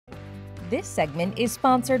This segment is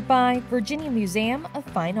sponsored by Virginia Museum of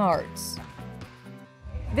Fine Arts.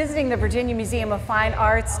 Visiting the Virginia Museum of Fine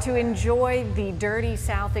Arts to enjoy the Dirty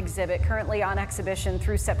South exhibit, currently on exhibition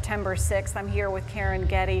through September 6th. I'm here with Karen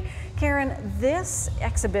Getty. Karen, this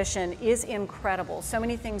exhibition is incredible. So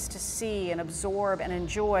many things to see and absorb and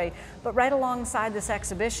enjoy, but right alongside this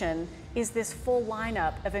exhibition is this full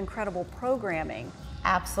lineup of incredible programming.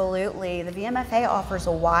 Absolutely. The VMFA offers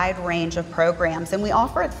a wide range of programs, and we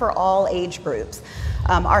offer it for all age groups.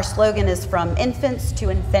 Our slogan is from infants to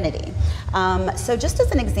infinity. So just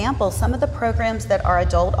as an example, some of the programs that our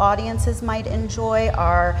adult audiences might enjoy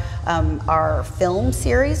are our film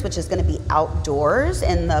series, which is going to be outdoors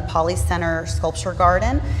in the Poly Center Sculpture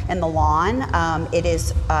Garden in the lawn.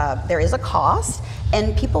 There is a cost,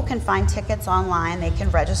 and people can find tickets online. They can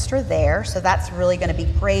register there, so that's really going to be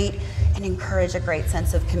great and encourage a great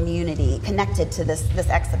sense of community connected to this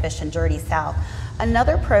exhibition, Dirty South.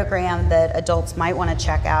 Another program that adults might want to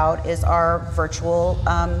check out is our virtual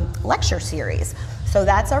lecture series. So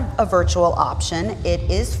that's a virtual option. It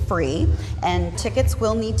is free, and tickets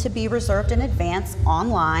will need to be reserved in advance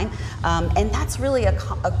online. And that's really a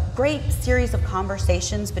great series of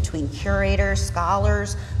conversations between curators,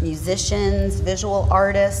 scholars, musicians, visual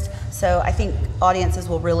artists. So I think audiences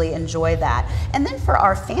will really enjoy that. And then for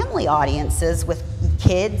our family audiences with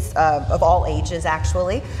kids of all ages,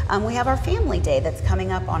 actually, we have our Family Day that's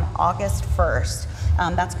coming up on August 1st.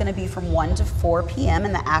 That's going to be from 1 to 4 p.m.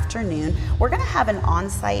 in the afternoon. We're going to have an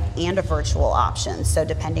on-site and a virtual option. So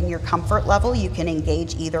depending your comfort level, you can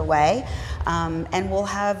engage either way. And we'll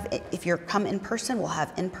have, if you come in person, we'll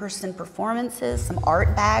have in-person performances, some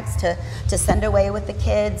art bags to send away with the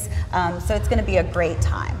kids. So it's going to be a great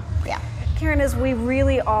time. Yeah. Karen, as we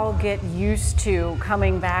really all get used to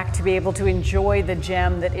coming back to be able to enjoy the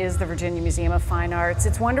gem that is the Virginia Museum of Fine Arts,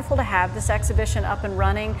 it's wonderful to have this exhibition up and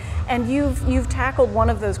running, and you've tackled one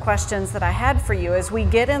of those questions that I had for you. As we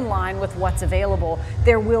get in line with what's available,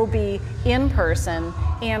 there will be in-person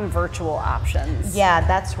and virtual options. Yeah,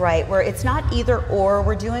 that's right. It's not either or,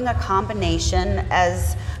 we're doing a combination.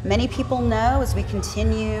 As many people know, as we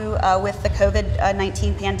continue with the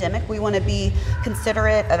COVID-19 pandemic, we want to be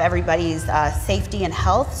considerate of everybody's safety and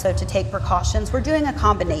health, so to take precautions, we're doing a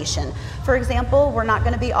combination. For example, we're not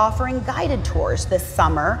going to be offering guided tours this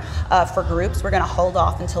summer for groups. We're going to hold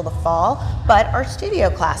off until the fall, but our studio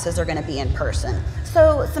classes are going to be in person.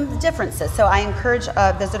 So some differences. So I encourage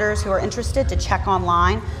visitors who are interested to check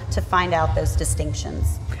online to find out those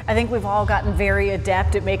distinctions. I think we've all gotten very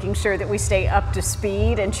adept at making sure that we stay up to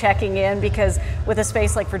speed and checking in, because with a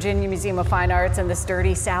space like Virginia Museum of Fine Arts and this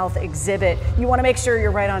Dirty South exhibit, you want to make sure you're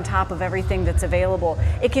right on top of everything that's available.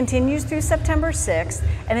 It continues through September 6th,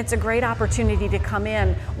 and it's a great opportunity to come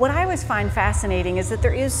in. What I always find fascinating is that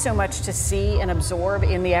there is so much to see and absorb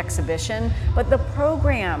in the exhibition, but the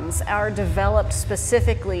programs are developed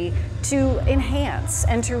specifically to enhance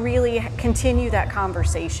and to really continue that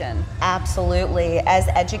conversation. Absolutely. As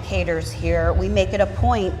educators here, we make it a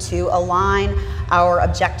point to align our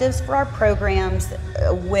objectives for our programs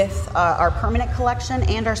with our permanent collection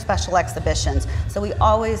and our special exhibitions. So we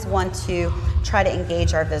always want to try to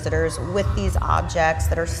engage our visitors with these objects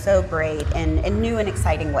that are so great in new and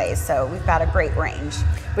exciting ways. So we've got a great range.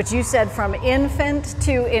 But you said from infant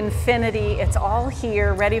to infinity, it's all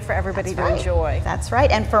here, ready for everybody to enjoy. That's right.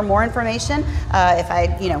 And for more information,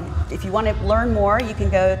 if you want to learn more, you can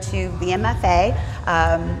go to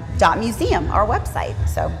VMFA.museum, our website.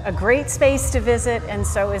 So a great space to visit, and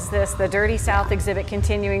so is this, the Dirty South exhibit,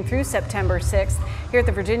 continuing through September 6th here at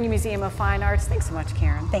the Virginia Museum of Fine Arts. Thanks so much,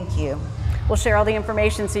 Karen. Thank you. We'll share all the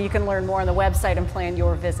information so you can learn more on the website and plan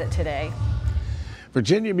your visit today.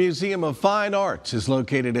 Virginia Museum of Fine Arts is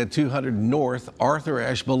located at 200 North Arthur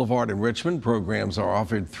Ashe Boulevard in Richmond. Programs are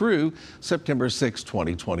offered through September 6,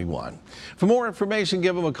 2021. For more information,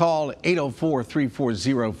 give them a call at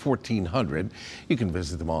 804-340-1400. You can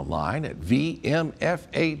visit them online at vmfa.museum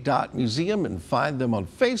and find them on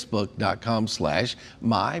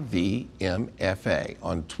facebook.com/myvmfa,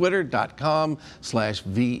 on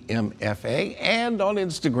twitter.com/vmfa, and on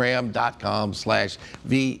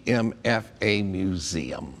instagram.com/vmfamuseum.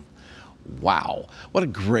 Wow, what a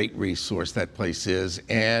great resource that place is.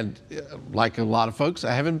 And like a lot of folks,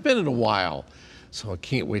 I haven't been in a while, so I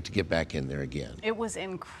can't wait to get back in there again. It was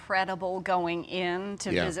incredible going in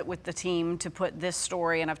to visit with the team to put this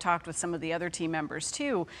story, and I've talked with some of the other team members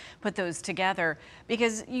too, put those together,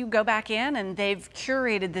 because you go back in and they've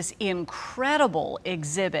curated this incredible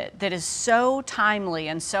exhibit that is so timely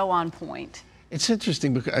and so on point. It's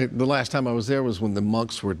interesting because the last time I was there was when the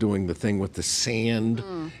monks were doing the thing with the sand,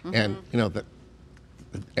 and you know,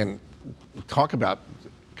 and talk about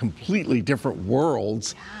completely different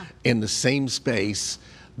worlds in the same space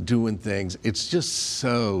doing things. It's just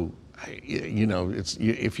so, you know,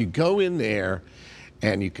 if you go in there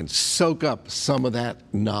and you can soak up some of that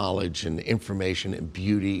knowledge and information and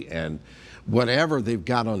beauty and whatever they've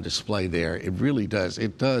got on display there, it really does.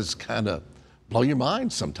 It does kind of blow your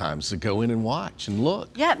mind sometimes to go in and watch and look.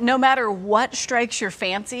 Yeah, no matter what strikes your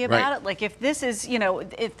fancy about Right. it. Like if this is, you know,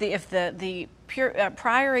 if the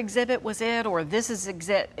prior exhibit was it, or this is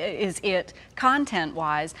it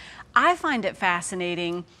content-wise, I find it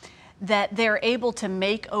fascinating that they're able to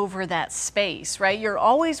make over that space, right? You're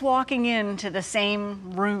always walking into the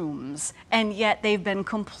same rooms, and yet they've been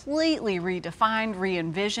completely redefined,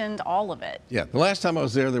 re-envisioned, all of it. Yeah, the last time I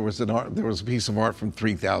was there, there was a piece of art from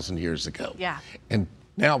 3,000 years ago. Yeah. And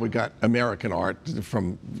now we got American art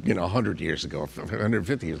from, you know, 100 years ago,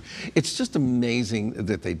 150 years. It's just amazing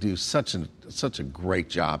that they do such a great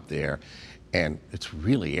job there. And it's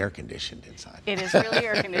really air conditioned inside. It is really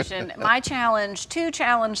air conditioned. My challenge, 2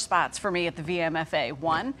 challenge spots for me at the VMFA.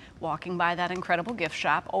 One, walking by that incredible gift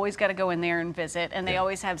shop. Always got to go in there and visit. And they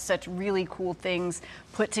always have such really cool things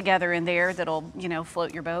put together in there that'll, you know,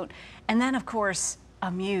 float your boat. And then, of course,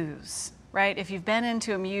 a muse. Right? If you've been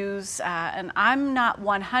into a muse, and I'm not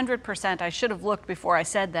 100%, I should have looked before I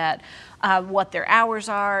said that, what their hours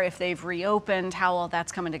are, if they've reopened, how all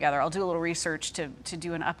that's coming together. I'll do a little research to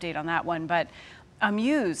do an update on that one. But a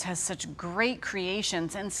muse has such great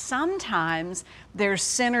creations, and sometimes there's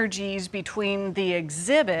synergies between the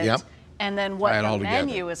exhibit and then what the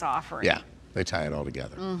menu is offering. Yeah, they tie it all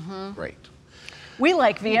together. Great. We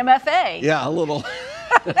like VMFA. Yeah, a little.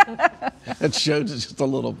 It shows just a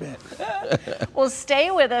little bit. Well,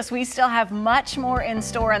 stay with us. We still have much more in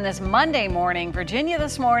store on this Monday morning. Virginia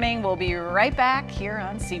This Morning. We'll be right back here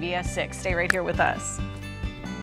on CBS 6. Stay right here with us.